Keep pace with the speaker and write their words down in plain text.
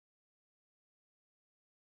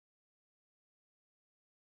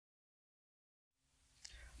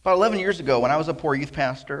About 11 years ago, when I was a poor youth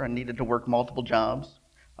pastor and needed to work multiple jobs,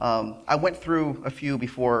 I went through a few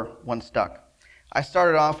before one stuck. I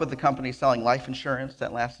started off with the company selling life insurance.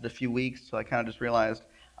 That lasted a few weeks, so I kind of just realized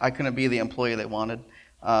I couldn't be the employee they wanted.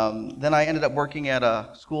 Then I ended up working at a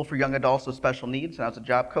school for young adults with special needs, and I was a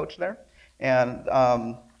job coach there. And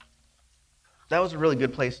that was a really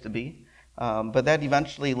good place to be. But that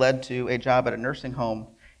eventually led to a job at a nursing home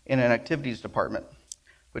in an activities department,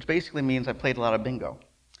 which basically means I played a lot of bingo.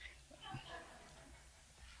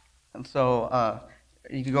 And so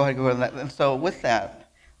you can go ahead and go with that. And so with that,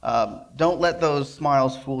 don't let those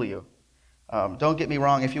smiles fool you. Don't get me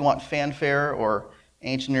wrong, if you want fanfare or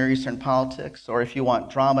ancient Near Eastern politics, or if you want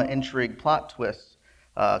drama, intrigue, plot twists,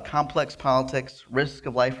 complex politics, risk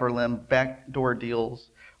of life or limb, backdoor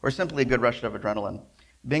deals, or simply a good rush of adrenaline,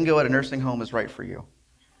 bingo at a nursing home is right for you.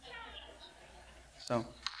 So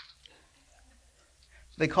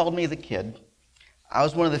they called me the Kid. I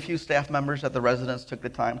was one of the few staff members that the residents took the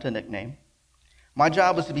time to nickname. My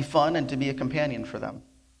job was to be fun and to be a companion for them.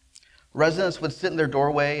 Residents would sit in their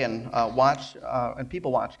doorway and watch, and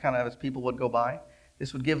people watch kind of as people would go by.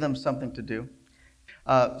 This would give them something to do.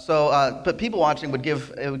 But people watching would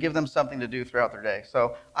give them something to do throughout their day.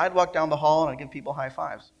 So I'd walk down the hall and I'd give people high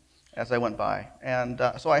fives as I went by. And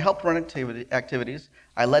so I helped run activities.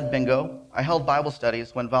 I led bingo. I held Bible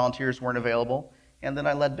studies when volunteers weren't available, and then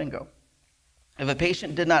I led bingo. If a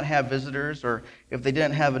patient did not have visitors, or if they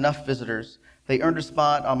didn't have enough visitors, they earned a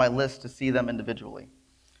spot on my list to see them individually.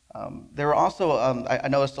 There were also, I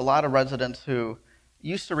noticed a lot of residents who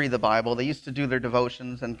used to read the Bible. They used to do their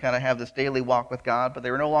devotions and kind of have this daily walk with God, but they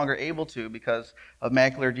were no longer able to because of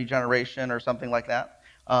macular degeneration or something like that.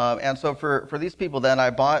 And so for these people then,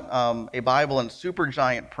 I bought a Bible in super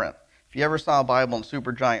giant print. If you ever saw a Bible in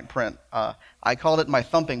super giant print, I called it my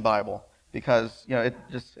thumping Bible, because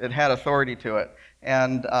it had authority to it.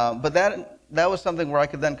 And but that was something where I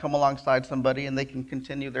could then come alongside somebody and they can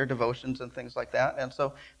continue their devotions and things like that. And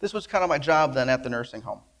so this was kind of my job then at the nursing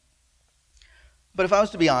home. But if I was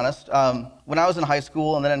to be honest, when I was in high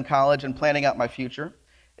school and then in college and planning out my future,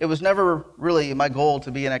 it was never really my goal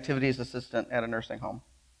to be an activities assistant at a nursing home.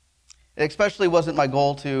 It especially wasn't my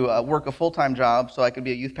goal to work a full-time job so I could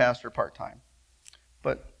be a youth pastor part-time.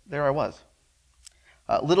 But there I was.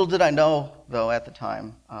 Little did I know, though, at the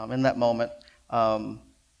time, in that moment, God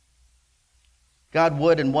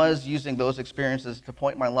would and was using those experiences to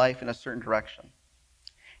point my life in a certain direction.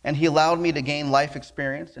 And he allowed me to gain life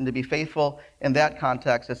experience and to be faithful in that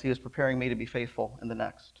context as he was preparing me to be faithful in the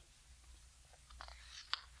next.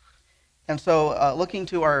 And so looking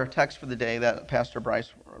to our text for the day that Pastor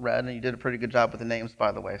Bryce read, and you did a pretty good job with the names,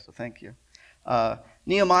 by the way, so thank you.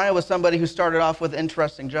 Nehemiah was somebody who started off with an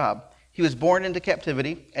interesting job. He was born into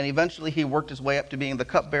captivity, and eventually he worked his way up to being the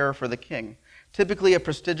cupbearer for the king, typically a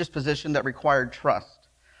prestigious position that required trust.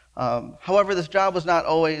 However, this job was not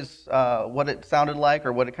always what it sounded like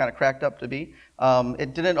or what it kind of cracked up to be.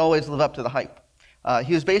 It didn't always live up to the hype.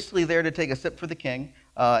 He was basically there to take a sip for the king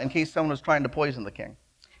in case someone was trying to poison the king.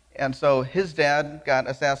 And so his dad got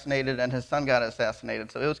assassinated and his son got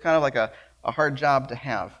assassinated, so it was kind of like a hard job to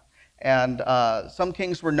have. And some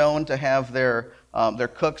kings were known to have their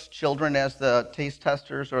cooks' children as the taste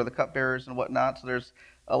testers or the cupbearers and whatnot. So there's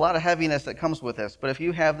a lot of heaviness that comes with this. But if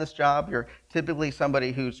you have this job, you're typically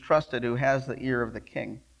somebody who's trusted, who has the ear of the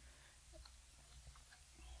king.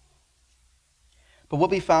 But what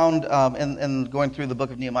we found in going through the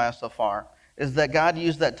book of Nehemiah so far is that God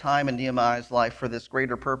used that time in Nehemiah's life for this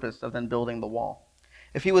greater purpose of then building the wall.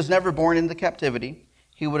 If he was never born into captivity,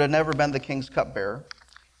 he would have never been the king's cupbearer.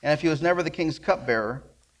 And if he was never the king's cupbearer,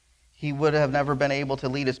 he would have never been able to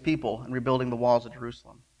lead his people in rebuilding the walls of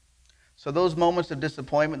Jerusalem. So those moments of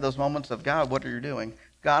disappointment, those moments of, God, what are you doing?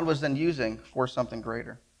 God was then using for something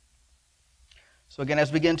greater. So again,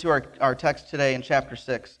 as we get into our text today in chapter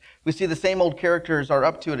 6, we see the same old characters are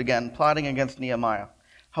up to it again, plotting against Nehemiah.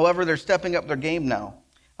 However, they're stepping up their game now.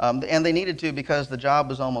 And they needed to because the job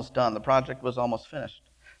was almost done. The project was almost finished.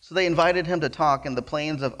 So they invited him to talk in the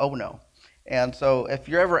plains of Ono. And so if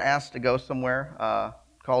you're ever asked to go somewhere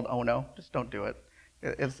called Ono, just don't do it.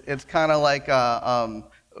 It's kind of like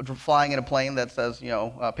flying in a plane that says,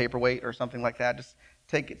 paperweight or something like that. Just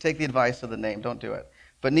take the advice of the name. Don't do it.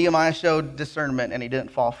 But Nehemiah showed discernment, and he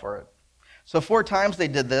didn't fall for it. So 4 times they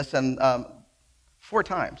did this, and 4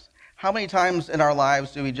 times. How many times in our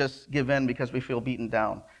lives do we just give in because we feel beaten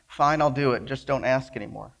down? Fine, I'll do it. Just don't ask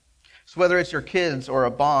anymore. So whether it's your kids or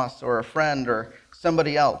a boss or a friend or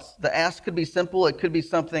somebody else, the ask could be simple. It could be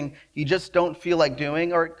something you just don't feel like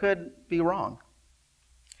doing, or it could be wrong.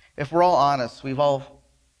 If we're all honest, we've all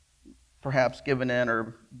perhaps given in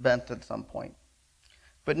or bent at some point.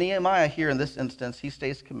 But Nehemiah here in this instance, he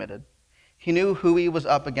stays committed. He knew who he was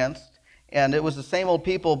up against, and it was the same old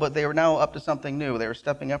people, but they were now up to something new. They were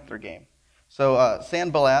stepping up their game. So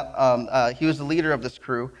Sanballat, he was the leader of this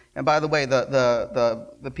crew. And by the way,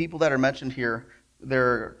 the people that are mentioned here,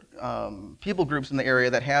 they're people groups in the area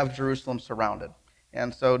that have Jerusalem surrounded.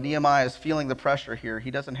 And so Nehemiah is feeling the pressure here.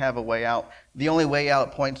 He doesn't have a way out. The only way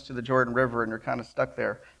out points to the Jordan River, and you're kind of stuck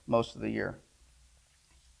there most of the year.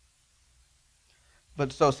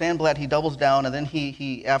 But so Sanballat, he doubles down, and then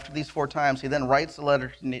he after these 4 times, he then writes a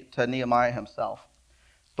letter to Nehemiah himself.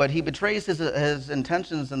 But he betrays his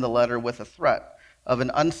intentions in the letter with a threat of an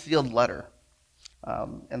unsealed letter.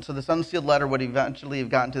 And so this unsealed letter would eventually have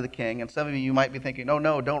gotten to the king. And some of you might be thinking, oh,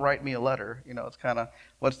 no, don't write me a letter. You know, it's kind of,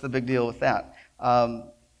 what's the big deal with that?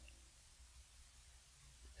 But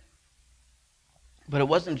it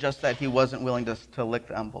wasn't just that he wasn't willing to lick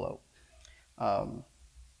the envelope.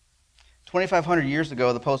 2,500 years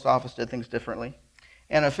ago, the post office did things differently.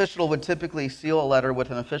 An official would typically seal a letter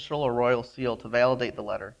with an official or royal seal to validate the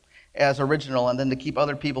letter as original, and then to keep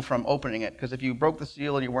other people from opening it. Because if you broke the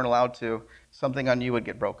seal and you weren't allowed to, something on you would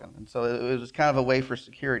get broken. And so it was kind of a way for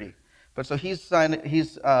security. But so he's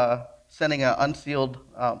sending an unsealed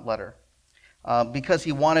letter because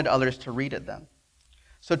he wanted others to read it then.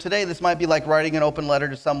 So today, this might be like writing an open letter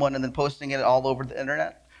to someone and then posting it all over the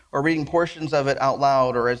internet, or reading portions of it out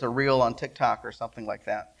loud or as a reel on TikTok or something like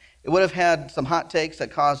that. It would have had some hot takes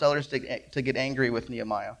that caused others to get angry with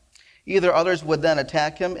Nehemiah. Either others would then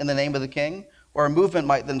attack him in the name of the king, or a movement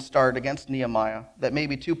might then start against Nehemiah that may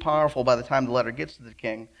be too powerful by the time the letter gets to the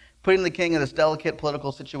king, putting the king in this delicate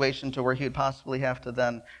political situation to where he would possibly have to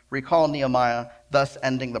then recall Nehemiah, thus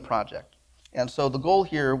ending the project. And so the goal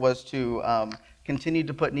here was to continue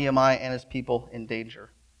to put Nehemiah and his people in danger.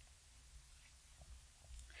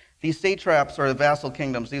 These satraps, or the vassal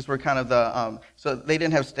kingdoms, these were kind of the, so they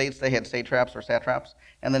didn't have states, they had satraps or satraps,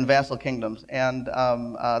 and then vassal kingdoms. And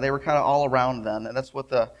they were kind of all around then, and that's what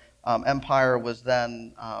the empire was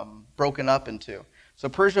then broken up into. So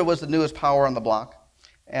Persia was the newest power on the block,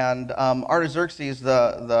 and Artaxerxes,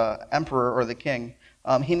 the emperor or the king,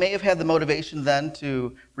 he may have had the motivation then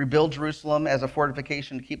to rebuild Jerusalem as a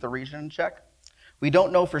fortification to keep the region in check. We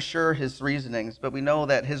don't know for sure his reasonings, but we know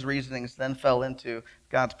that his reasonings then fell into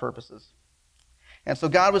God's purposes. And so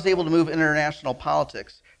God was able to move international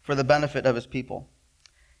politics for the benefit of his people.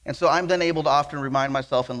 And so I'm then able to often remind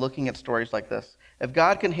myself in looking at stories like this, if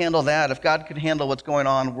God can handle that, if God can handle what's going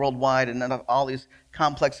on worldwide and then all these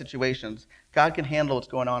complex situations, God can handle what's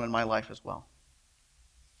going on in my life as well.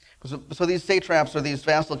 So these satraps or these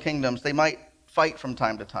vassal kingdoms, they might fight from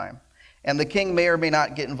time to time. And the king may or may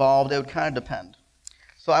not get involved. It would kind of depend.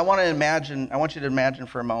 So I want you to imagine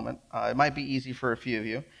for a moment, it might be easy for a few of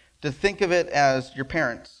you, to think of it as your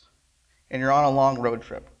parents and you're on a long road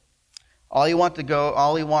trip. All you want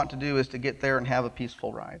to do is to get there and have a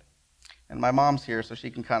peaceful ride. And my mom's here, so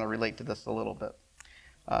she can kind of relate to this a little bit.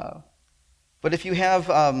 But if you have,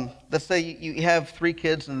 let's say you have 3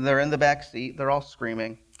 kids and they're in the back seat, they're all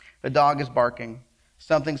screaming, the dog is barking,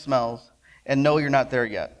 something smells, and no, you're not there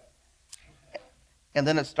yet. And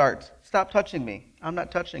then it starts, stop touching me. I'm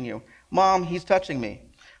not touching you. Mom, he's touching me.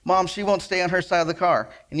 Mom, she won't stay on her side of the car.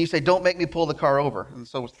 And you say, don't make me pull the car over. And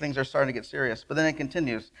so things are starting to get serious. But then it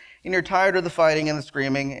continues. And you're tired of the fighting and the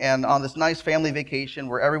screaming and on this nice family vacation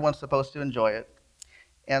where everyone's supposed to enjoy it.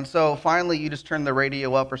 And so finally you just turn the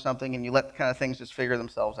radio up or something and you let kind of things just figure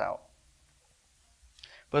themselves out.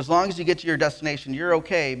 But as long as you get to your destination, you're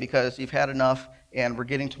okay because you've had enough and we're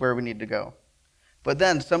getting to where we need to go. But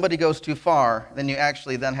then somebody goes too far, then you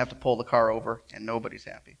actually then have to pull the car over and nobody's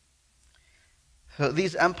happy. So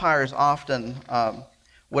these empires often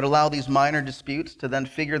would allow these minor disputes to then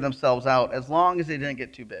figure themselves out as long as they didn't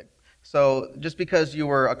get too big. So just because you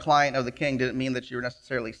were a client of the king didn't mean that you were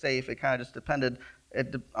necessarily safe. It kind of just depended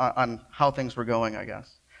on how things were going, I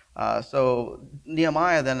guess. So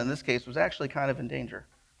Nehemiah then in this case was actually kind of in danger.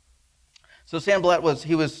 So Sanballat was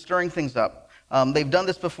stirring things up. They've done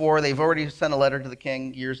this before. They've already sent a letter to the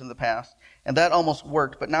king years in the past, and that almost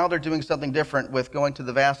worked. But now they're doing something different with going to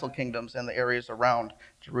the vassal kingdoms and the areas around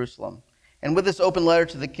Jerusalem. And with this open letter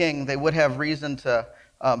to the king, they would have reason to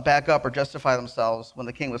back up or justify themselves when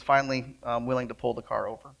the king was finally willing to pull the car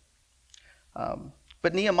over.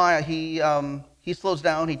 But Nehemiah, he slows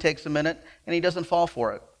down, he takes a minute, and he doesn't fall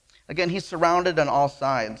for it. Again, he's surrounded on all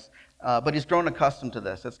sides, but he's grown accustomed to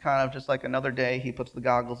this. It's kind of just like another day. He puts the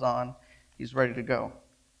goggles on. He's ready to go.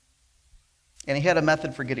 And he had a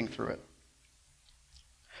method for getting through it.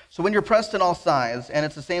 So when you're pressed on all sides, and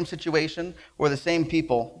it's the same situation or the same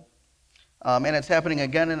people, and it's happening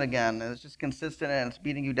again and again, and it's just consistent and it's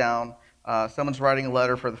beating you down, someone's writing a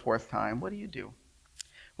letter for the fourth time, what do you do?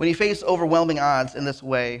 When you face overwhelming odds in this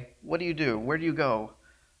way, what do you do? Where do you go?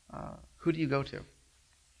 Who do you go to?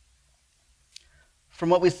 From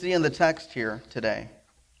what we see in the text here today,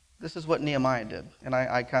 this is what Nehemiah did. And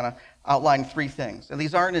I kind of outlined three things. And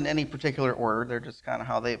these aren't in any particular order. They're just kind of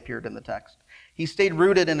how they appeared in the text. He stayed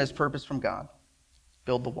rooted in his purpose from God.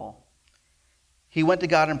 Build the wall. He went to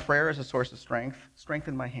God in prayer as a source of strength.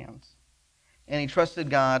 Strengthen my hands. And he trusted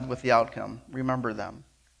God with the outcome. Remember them.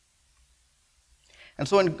 And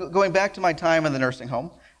so in going back to my time in the nursing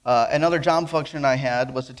home, another job function I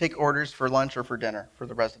had was to take orders for lunch or for dinner for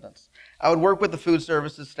the residents. I would work with the food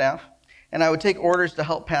services staff, and I would take orders to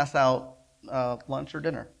help pass out lunch or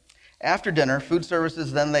dinner. After dinner, food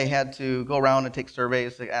services, then they had to go around and take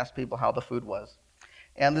surveys to ask people how the food was.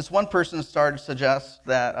 And this one person started to suggest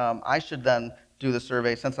that I should then do the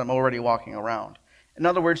survey since I'm already walking around. In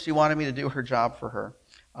other words, she wanted me to do her job for her.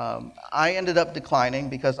 I ended up declining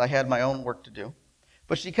because I had my own work to do.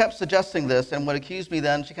 But she kept suggesting this and would accuse me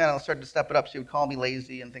then. She kind of started to step it up. She would call me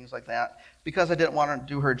lazy and things like that because I didn't want her to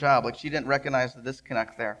do her job. Like, she didn't recognize the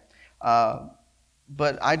disconnect there.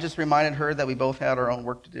 But I just reminded her that we both had our own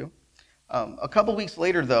work to do. A couple weeks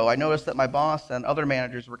later, though, I noticed that my boss and other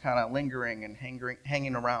managers were kind of lingering and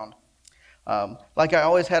hanging around. Like I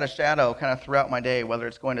always had a shadow kind of throughout my day, whether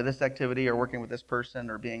it's going to this activity or working with this person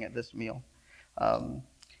or being at this meal.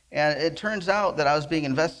 And it turns out that I was being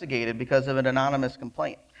investigated because of an anonymous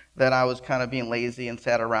complaint that I was kind of being lazy and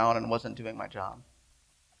sat around and wasn't doing my job.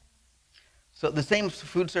 So the same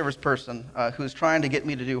food service person who was trying to get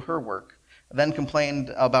me to do her work then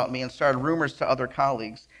complained about me and started rumors to other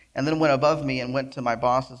colleagues, and then went above me and went to my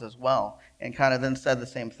bosses as well and kind of then said the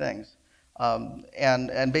same things.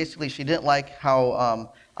 And basically she didn't like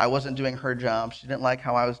how I wasn't doing her job. She didn't like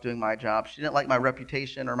how I was doing my job. She didn't like my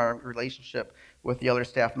reputation or my relationship with the other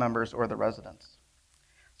staff members or the residents.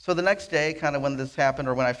 So the next day, kind of when this happened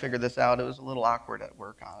or when I figured this out, it was a little awkward at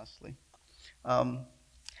work, honestly.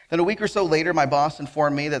 Then a week or so later, my boss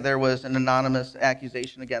informed me that there was an anonymous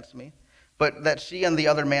accusation against me, but that she and the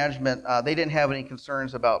other management, they didn't have any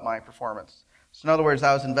concerns about my performance. So in other words,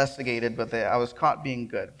 I was investigated, but I was caught being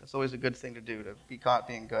good. That's always a good thing to do, to be caught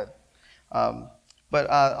being good. But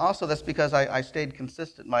also that's because I stayed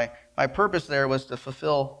consistent. My purpose there was to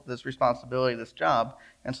fulfill this responsibility, this job,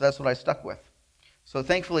 and so that's what I stuck with. So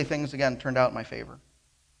thankfully, things, again, turned out in my favor.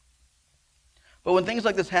 But when things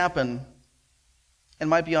like this happen, it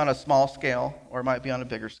might be on a small scale or it might be on a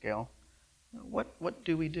bigger scale, what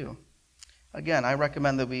do we do? Again, I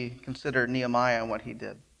recommend that we consider Nehemiah and what he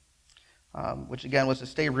did, which again was to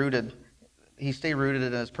stay rooted. He stayed rooted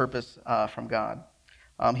in his purpose from God.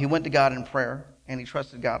 He went to God in prayer, and he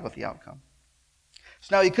trusted God with the outcome.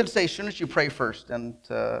 So now you could say, shouldn't you pray first? And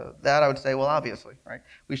to that I would say, well, obviously, right?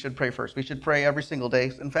 We should pray first. We should pray every single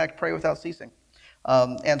day. In fact, pray without ceasing.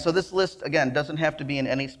 And so this list, again, doesn't have to be in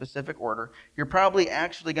any specific order. You're probably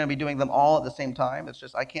actually going to be doing them all at the same time. It's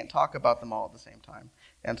just I can't talk about them all at the same time.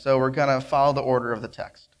 And so we're going to follow the order of the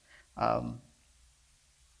text. But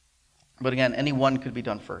again, any one could be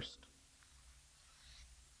done first.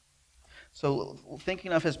 So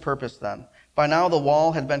thinking of his purpose then, by now the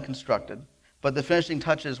wall had been constructed, but the finishing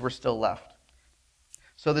touches were still left.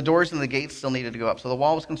 So the doors and the gates still needed to go up. So the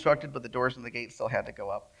wall was constructed, but the doors and the gates still had to go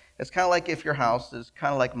up. It's kind of like if your house is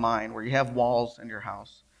kind of like mine, where you have walls in your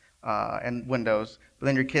house and windows, but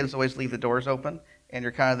then your kids always leave the doors open, and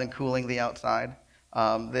you're kind of then cooling the outside.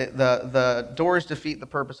 The doors defeat the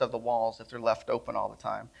purpose of the walls if they're left open all the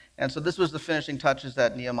time. And so this was the finishing touches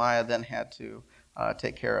that Nehemiah then had to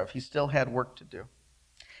take care of. He still had work to do.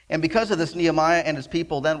 And because of this, Nehemiah and his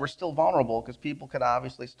people then were still vulnerable because people could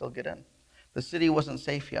obviously still get in. The city wasn't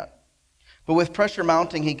safe yet. But with pressure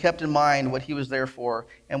mounting, he kept in mind what he was there for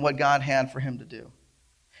and what God had for him to do.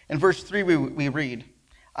 In verse 3, we read,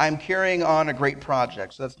 I am carrying on a great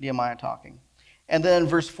project. So that's Nehemiah talking. And then in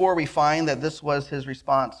verse 4, we find that this was his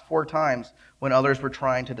response 4 times when others were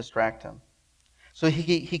trying to distract him. So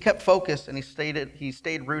he kept focused and he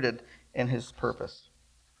stayed rooted in his purpose.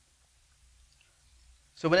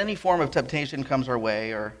 So when any form of temptation comes our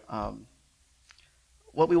way, or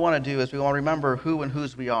what we want to do is we want to remember who and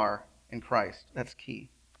whose we are in Christ. That's key.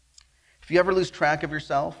 If you ever lose track of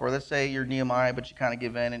yourself, or let's say you're Nehemiah, but you kind of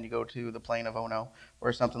give in and you go to the plain of Ono,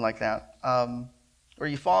 or something like that, or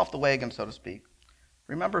you fall off the wagon, so to speak,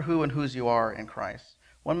 remember who and whose you are in Christ.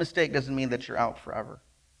 One mistake doesn't mean that you're out forever.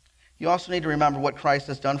 You also need to remember what Christ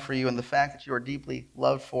has done for you and the fact that you are deeply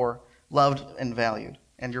loved and valued,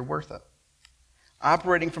 and you're worth it.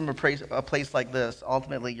 Operating from a place like this,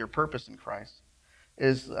 ultimately your purpose in Christ,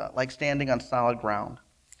 is like standing on solid ground.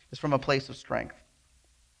 It's from a place of strength.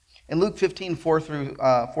 In Luke 15, 4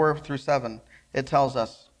 through 7, it tells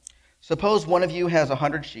us, suppose one of you has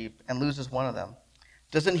 100 sheep and loses one of them.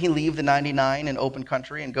 Doesn't he leave the 99 in open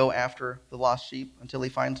country and go after the lost sheep until he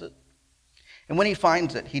finds it? And when he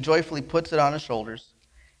finds it, he joyfully puts it on his shoulders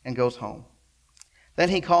and goes home. Then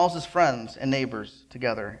he calls his friends and neighbors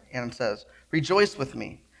together and says, rejoice with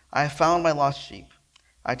me, I have found my lost sheep.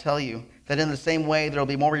 I tell you that in the same way there will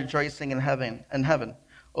be more rejoicing in heaven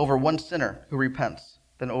over one sinner who repents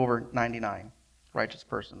than over 99 righteous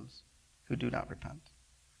persons who do not repent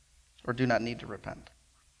or do not need to repent.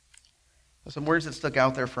 Some words that stuck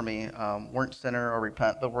out there for me weren't sinner or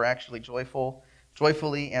repent, but were actually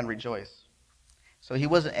joyfully and rejoice. So he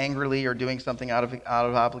wasn't angrily or doing something out of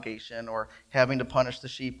obligation or having to punish the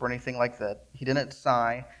sheep or anything like that. He didn't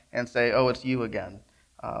sigh and say, oh, it's you again.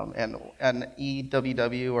 And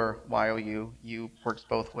EWW or YOU, you works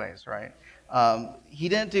both ways, right? He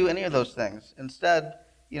didn't do any of those things. Instead,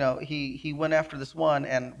 he went after this one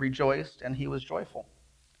and rejoiced, and he was joyful.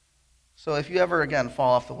 So if you ever, again,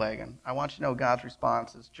 fall off the wagon, I want you to know God's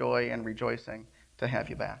response is joy and rejoicing to have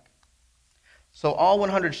you back. So all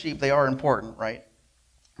 100 sheep, they are important, right?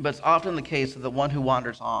 But it's often the case that the one who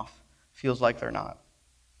wanders off feels like they're not.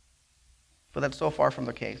 But that's so far from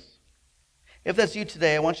the case. If that's you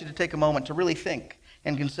today, I want you to take a moment to really think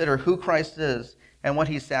and consider who Christ is and what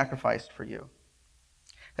he's sacrificed for you.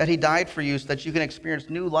 That he died for you so that you can experience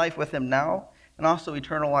new life with him now and also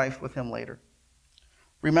eternal life with him later.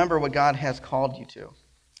 Remember what God has called you to,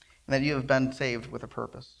 and that you have been saved with a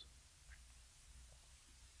purpose.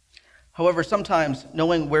 However, sometimes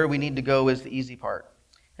knowing where we need to go is the easy part,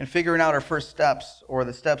 and figuring out our first steps or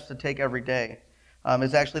the steps to take every day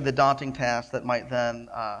is actually the daunting task that might then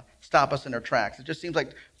stop us in our tracks. It just seems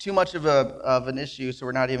like too much of an issue, so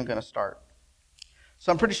we're not even going to start.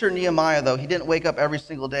 So I'm pretty sure Nehemiah, though, he didn't wake up every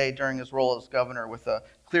single day during his role as governor with a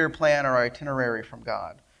clear plan or itinerary from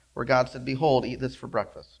God, where God said, behold, eat this for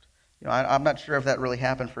breakfast. I'm not sure if that really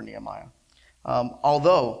happened for Nehemiah.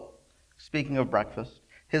 Although, speaking of breakfast,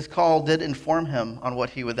 his call did inform him on what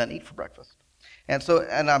he would then eat for breakfast. And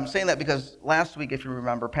I'm saying that because last week, if you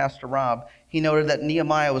remember, Pastor Rob, he noted that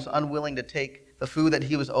Nehemiah was unwilling to take the food that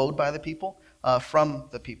he was owed by the people from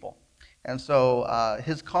the people. And so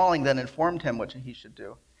his calling then informed him what he should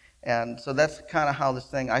do. And so that's kind of how this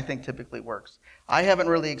thing, I think, typically works. I haven't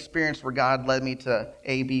really experienced where God led me to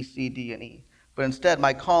A, B, C, D, and E. But instead,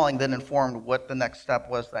 my calling then informed what the next step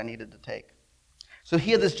was that I needed to take. So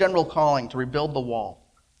he had this general calling to rebuild the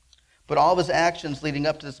wall. But all of his actions leading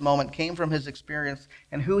up to this moment came from his experience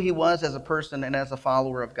and who he was as a person and as a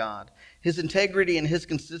follower of God. His integrity and his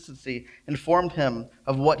consistency informed him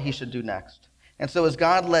of what he should do next. And so as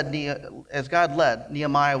God led,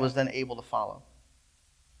 Nehemiah was then able to follow.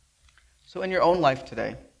 So in your own life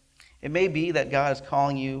today, it may be that God is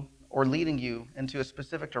calling you or leading you into a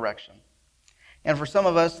specific direction. And for some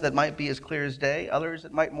of us, that might be as clear as day. Others,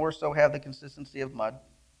 it might more so have the consistency of mud.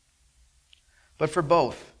 But for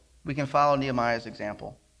both, we can follow Nehemiah's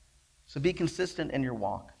example. So be consistent in your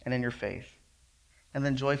walk and in your faith, and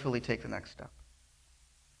then joyfully take the next step.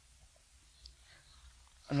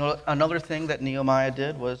 Another thing that Nehemiah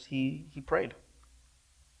did was he prayed.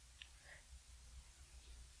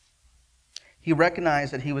 He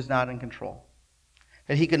recognized that he was not in control,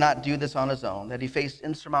 that he could not do this on his own, that he faced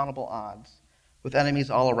insurmountable odds with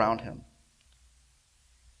enemies all around him.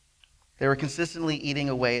 They were consistently eating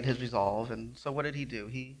away at his resolve, and so what did he do?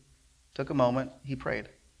 He took a moment, he prayed.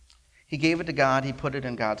 He gave it to God, he put it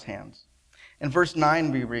in God's hands. In verse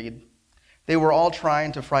 9 we read, they were all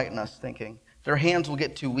trying to frighten us, thinking, their hands will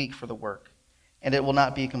get too weak for the work, and it will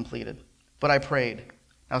not be completed. But I prayed,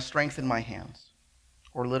 now strengthen my hands.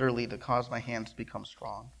 Or literally to cause my hands to become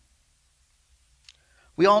strong.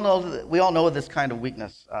 We all know this kind of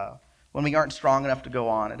weakness when we aren't strong enough to go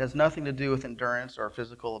on. It has nothing to do with endurance or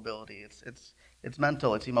physical ability. It's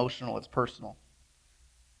mental, it's emotional, it's personal.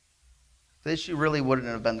 The issue really wouldn't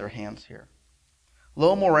have been their hands here.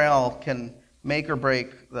 Low morale can make or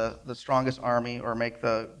break the strongest army or make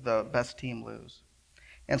the best team lose.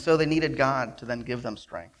 And so they needed God to then give them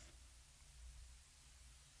strength.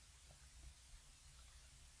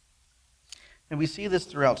 And we see this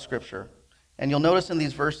throughout Scripture. And you'll notice in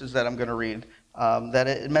these verses that I'm going to read that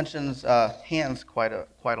it mentions hands quite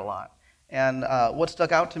a lot. And what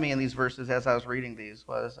stuck out to me in these verses as I was reading these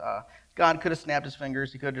was God could have snapped his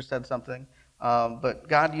fingers. He could have just said something. But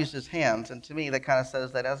God used his hands. And to me, that kind of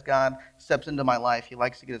says that as God steps into my life, he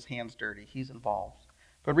likes to get his hands dirty. He's involved.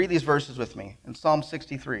 But read these verses with me. In Psalm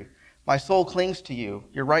 63, my soul clings to you.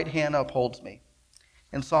 Your right hand upholds me.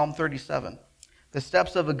 In Psalm 37, the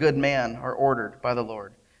steps of a good man are ordered by the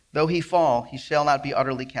Lord. Though he fall, he shall not be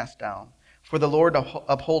utterly cast down, for the Lord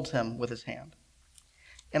upholds him with his hand.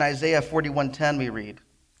 In Isaiah 41:10 we read,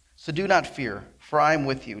 So do not fear, for I am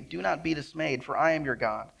with you. Do not be dismayed, for I am your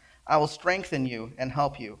God. I will strengthen you and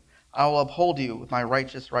help you. I will uphold you with my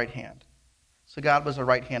righteous right hand. So God was a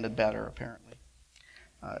right-handed batter, apparently.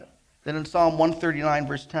 Then in Psalm 139,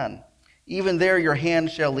 verse 10, Even there your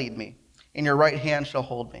hand shall lead me, and your right hand shall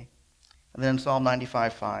hold me. And then in Psalm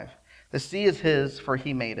 95:5, The sea is his, for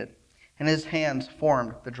he made it, and his hands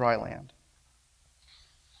formed the dry land.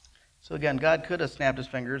 So again, God could have snapped his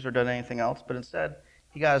fingers or done anything else, but instead,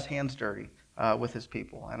 he got his hands dirty with his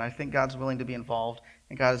people. And I think God's willing to be involved,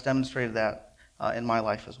 and God has demonstrated that in my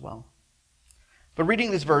life as well. But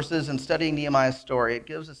reading these verses and studying Nehemiah's story, it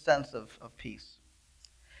gives a sense of peace.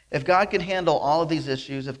 If God can handle all of these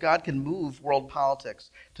issues, if God can move world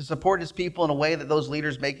politics to support his people in a way that those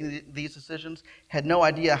leaders making these decisions had no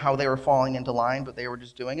idea how they were falling into line, but they were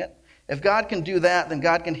just doing it. If God can do that, then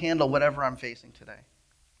God can handle whatever I'm facing today.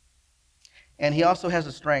 And he also has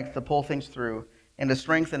the strength to pull things through and to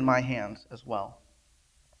strengthen my hands as well.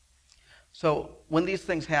 So when these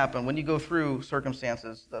things happen, when you go through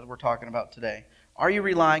circumstances that we're talking about today, are you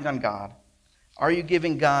relying on God? Are you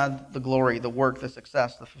giving God the glory, the work, the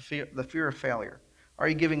success, the fear of failure? Are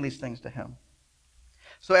you giving these things to him?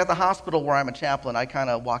 So at the hospital where I'm a chaplain, I kind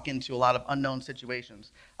of walk into a lot of unknown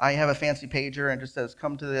situations. I have a fancy pager and it just says,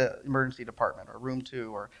 come to the emergency department or room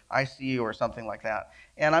 2 or ICU or something like that.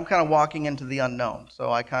 And I'm kind of walking into the unknown.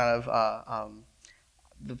 So I kind of,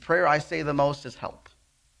 the prayer I say the most is help.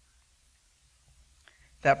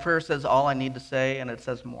 That prayer says all I need to say, and it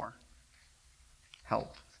says more.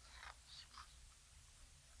 Help.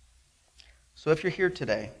 So if you're here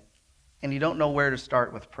today and you don't know where to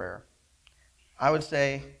start with prayer, I would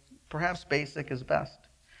say perhaps basic is best.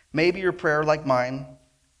 Maybe your prayer, like mine,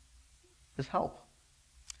 is help.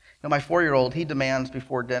 Now, my 4-year-old, he demands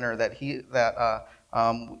before dinner that he's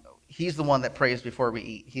the one that prays before we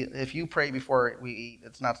eat. If you pray before we eat,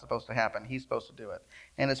 it's not supposed to happen. He's supposed to do it.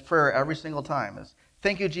 And his prayer every single time is,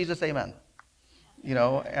 thank you, Jesus, amen.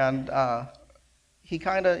 And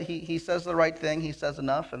he says the right thing. He says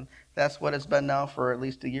enough, and that's what it's been now for at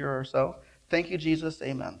least a year or so. Thank you, Jesus,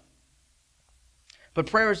 amen. But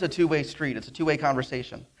prayer is a two-way street. It's a two-way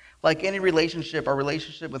conversation. Like any relationship, our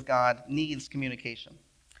relationship with God needs communication.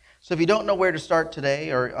 So if you don't know where to start today,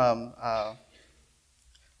 or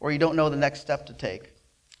you don't know the next step to take,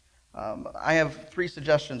 I have 3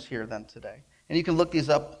 suggestions here then today. And you can look these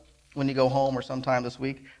up when you go home or sometime this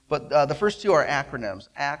week. But the first 2 are acronyms,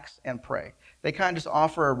 ACTS and PRAY. They kind of just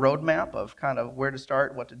offer a roadmap of kind of where to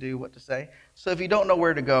start, what to do, what to say. So if you don't know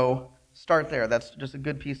where to go, start there. That's just a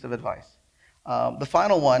good piece of advice. The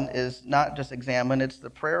final one is not just examine, it's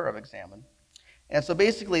the prayer of examine. And so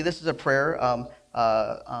basically this is a prayer, a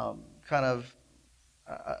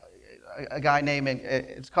guy named,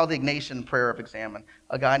 it's called the Ignatian Prayer of Examine.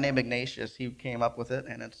 A guy named Ignatius, he came up with it,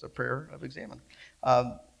 and it's a prayer of examine.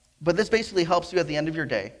 But this basically helps you at the end of your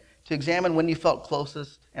day to examine when you felt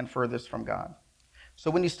closest and furthest from God.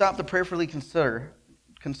 So when you stop to prayerfully consider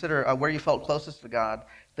where you felt closest to God,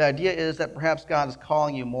 the idea is that perhaps God is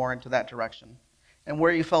calling you more into that direction. And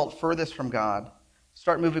where you felt furthest from God,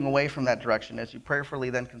 start moving away from that direction as you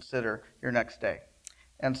prayerfully then consider your next day.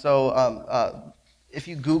 And so if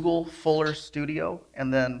you Google Fuller Studio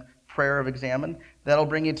and then prayer of examine, that'll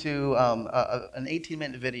bring you to an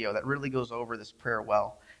 18-minute video that really goes over this prayer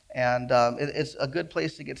well. And it's a good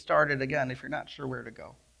place to get started, again, if you're not sure where to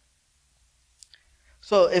go.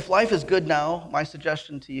 So if life is good now, my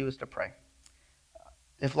suggestion to you is to pray.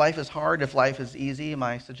 If life is hard, if life is easy,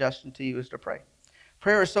 my suggestion to you is to pray.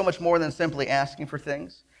 Prayer is so much more than simply asking for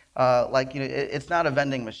things. It's not a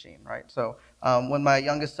vending machine, right? So when my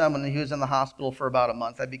youngest son, when he was in the hospital for about a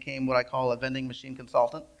month, I became what I call a vending machine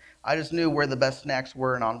consultant. I just knew where the best snacks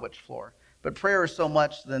were and on which floor. But prayer is so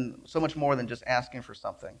much more than just asking for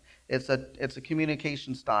something. It's a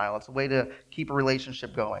communication style. It's a way to keep a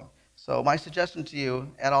relationship going. So my suggestion to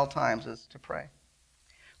you at all times is to pray.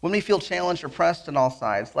 When we feel challenged or pressed on all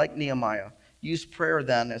sides, like Nehemiah, use prayer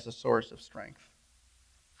then as a source of strength.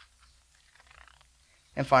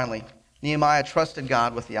 And finally, Nehemiah trusted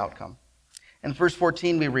God with the outcome. In verse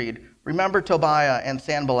 14 we read, "Remember Tobiah and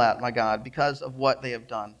Sanballat, my God, because of what they have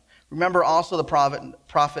done. Remember also the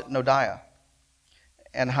prophet Noadiah,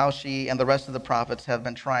 and how she and the rest of the prophets have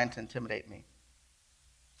been trying to intimidate me."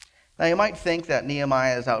 Now you might think that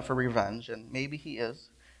Nehemiah is out for revenge, and maybe he is.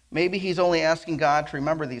 Maybe he's only asking God to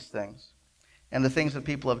remember these things and the things that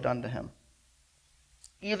people have done to him.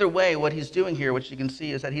 Either way, what he's doing here, which you can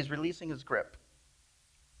see, is that he's releasing his grip.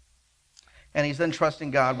 And he's then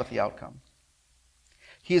trusting God with the outcome.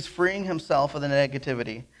 He is freeing himself of the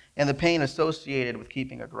negativity and the pain associated with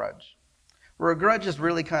keeping a grudge. Where a grudge is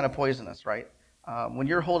really kind of poisonous, right? When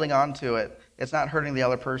you're holding on to it, it's not hurting the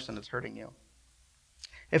other person, it's hurting you.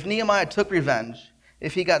 If Nehemiah took revenge,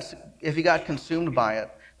 if he got consumed by it,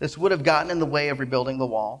 this would have gotten in the way of rebuilding the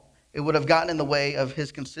wall. It would have gotten in the way of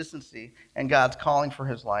his consistency and God's calling for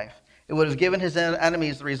his life. It would have given his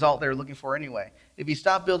enemies the result they were looking for anyway. If you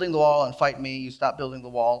stop building the wall and fight me, you stop building the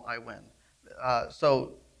wall, I win.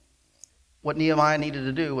 So what Nehemiah needed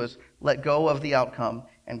to do was let go of the outcome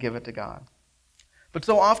and give it to God. But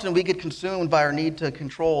so often we get consumed by our need to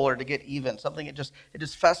control or to get even. Something it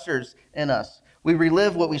just festers in us. We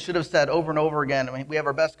relive what we should have said over and over again. I mean, we have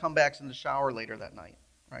our best comebacks in the shower later that night,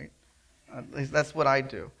 right? At least that's what I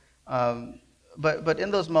do. But in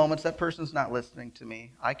those moments, that person's not listening to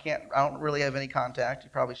me. I don't really have any contact. You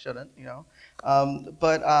probably shouldn't, you know.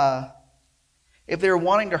 But if they're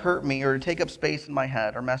wanting to hurt me or to take up space in my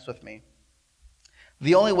head or mess with me,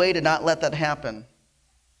 the only way to not let that happen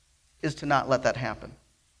is to not let that happen.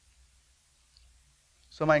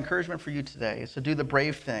 So my encouragement for you today is to do the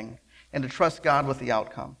brave thing and to trust God with the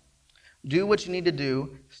outcome. Do what you need to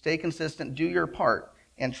do, stay consistent, do your part,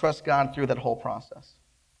 and trust God through that whole process.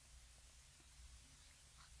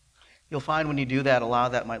 You'll find when you do that, a lot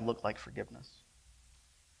of that might look like forgiveness.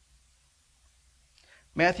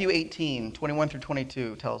 Matthew 18, 21 through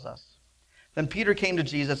 22 tells us, Then Peter came to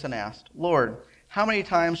Jesus and asked, Lord, how many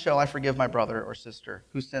times shall I forgive my brother or sister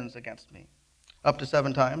who sins against me? Up to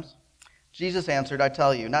 7 times? Jesus answered, I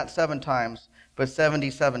tell you, not 7 times, but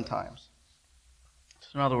 77 times.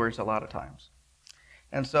 So in other words, a lot of times.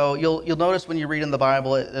 And so you'll notice when you read in the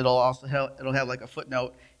Bible, it'll have like a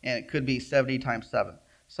footnote, and it could be 70 times 7.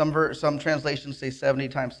 Some translations say 70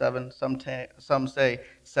 times 7. Some say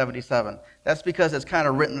 77. That's because it's kind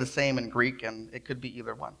of written the same in Greek, and it could be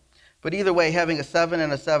either one. But either way, having a 7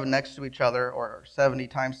 and a 7 next to each other, or 70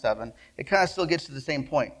 times 7, it kind of still gets to the same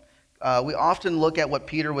point. We often look at what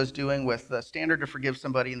Peter was doing with the standard to forgive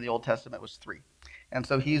somebody in the Old Testament was 3. And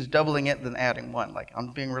so he's doubling it, then adding 1. Like,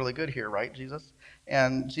 I'm being really good here, right, Jesus?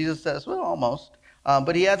 And Jesus says, well, almost.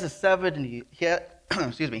 But he adds a 70. He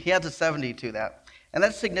adds a 70 to that. And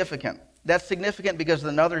that's significant. That's significant because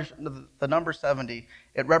the number 70,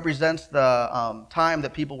 it represents the time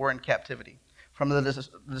that people were in captivity. From the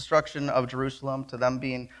destruction of Jerusalem to them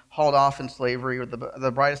being hauled off in slavery, or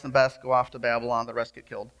the brightest and best go off to Babylon, the rest get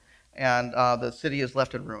killed. And the city is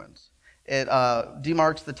left in ruins. It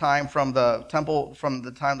demarks the time from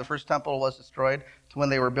the time the first temple was destroyed to when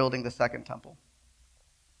they were building the second temple.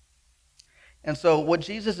 And so what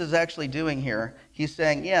Jesus is actually doing here, he's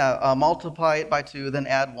saying, multiply it by 2, then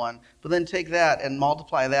add 1, but then take that and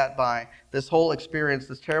multiply that by this whole experience,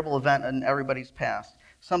 this terrible event in everybody's past,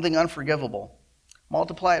 something unforgivable.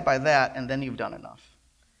 Multiply it by that, and then you've done enough.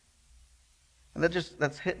 And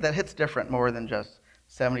that hits different more than just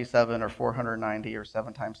 77 or 490 or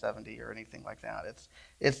 7 times 70 or anything like that.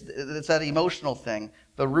 It's that emotional thing,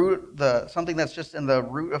 something that's just in the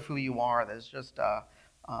root of who you are, that is just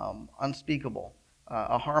unspeakable,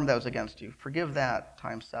 a harm that was against you. Forgive that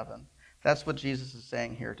times 7. That's what Jesus is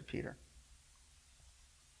saying here to Peter.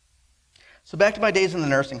 So back to my days in the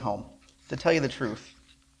nursing home. To tell you the truth,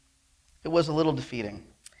 it was a little defeating.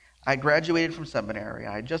 I graduated from seminary.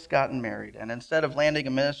 I had just gotten married, and instead of landing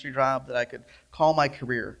a ministry job that I could call my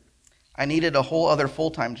career, I needed a whole other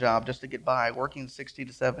full-time job just to get by, working 60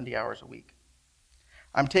 to 70 hours a week.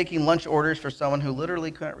 I'm taking lunch orders for someone who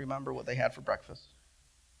literally couldn't remember what they had for breakfast.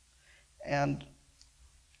 And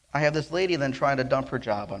I have this lady then trying to dump her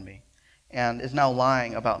job on me and is now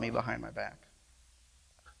lying about me behind my back.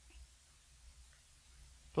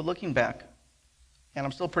 But looking back, and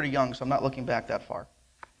I'm still pretty young, so I'm not looking back that far,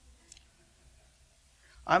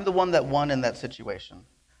 I'm the one that won in that situation.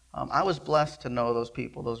 I was blessed to know those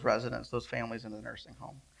people, those residents, those families in the nursing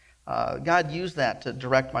home. God used that to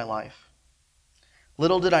direct my life.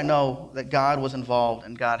 Little did I know that God was involved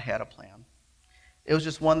and God had a plan. It was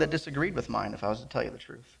just one that disagreed with mine, if I was to tell you the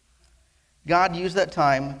truth. God used that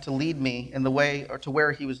time to lead me in the way, or to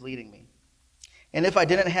where he was leading me. And if I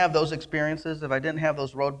didn't have those experiences, if I didn't have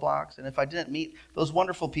those roadblocks, and if I didn't meet those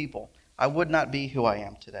wonderful people, I would not be who I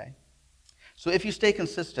am today. So if you stay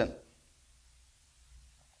consistent,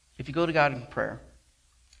 if you go to God in prayer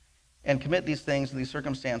and commit these things and these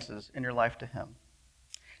circumstances in your life to him,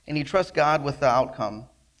 and you trust God with the outcome,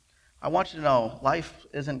 I want you to know life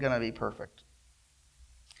isn't going to be perfect.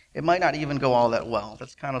 It might not even go all that well.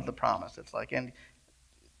 That's kind of the promise. It's like, and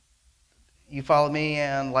you follow me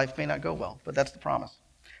and life may not go well, but that's the promise.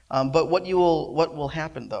 But what will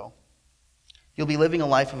happen though? You'll be living a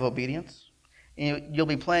life of obedience, You'll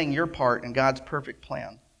be playing your part in God's perfect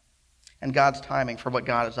plan and God's timing for what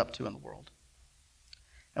God is up to in the world.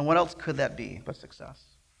 And what else could that be but success?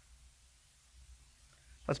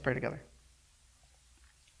 Let's pray together.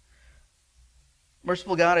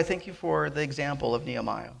 Merciful God, I thank you for the example of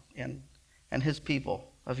Nehemiah and his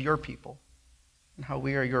people, of your people, and how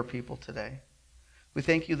we are your people today. We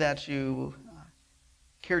thank you that you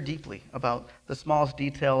care deeply about the smallest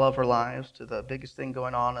detail of our lives to the biggest thing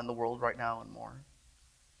going on in the world right now and more.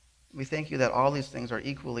 We thank you that all these things are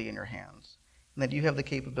equally in your hands, and that you have the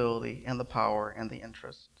capability and the power and the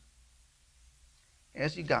interest.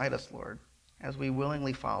 As you guide us, Lord, as we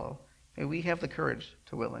willingly follow, may we have the courage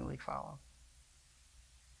to willingly follow.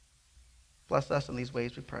 Bless us in these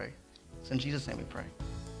ways, we pray. It's in Jesus' name we pray.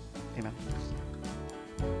 Amen.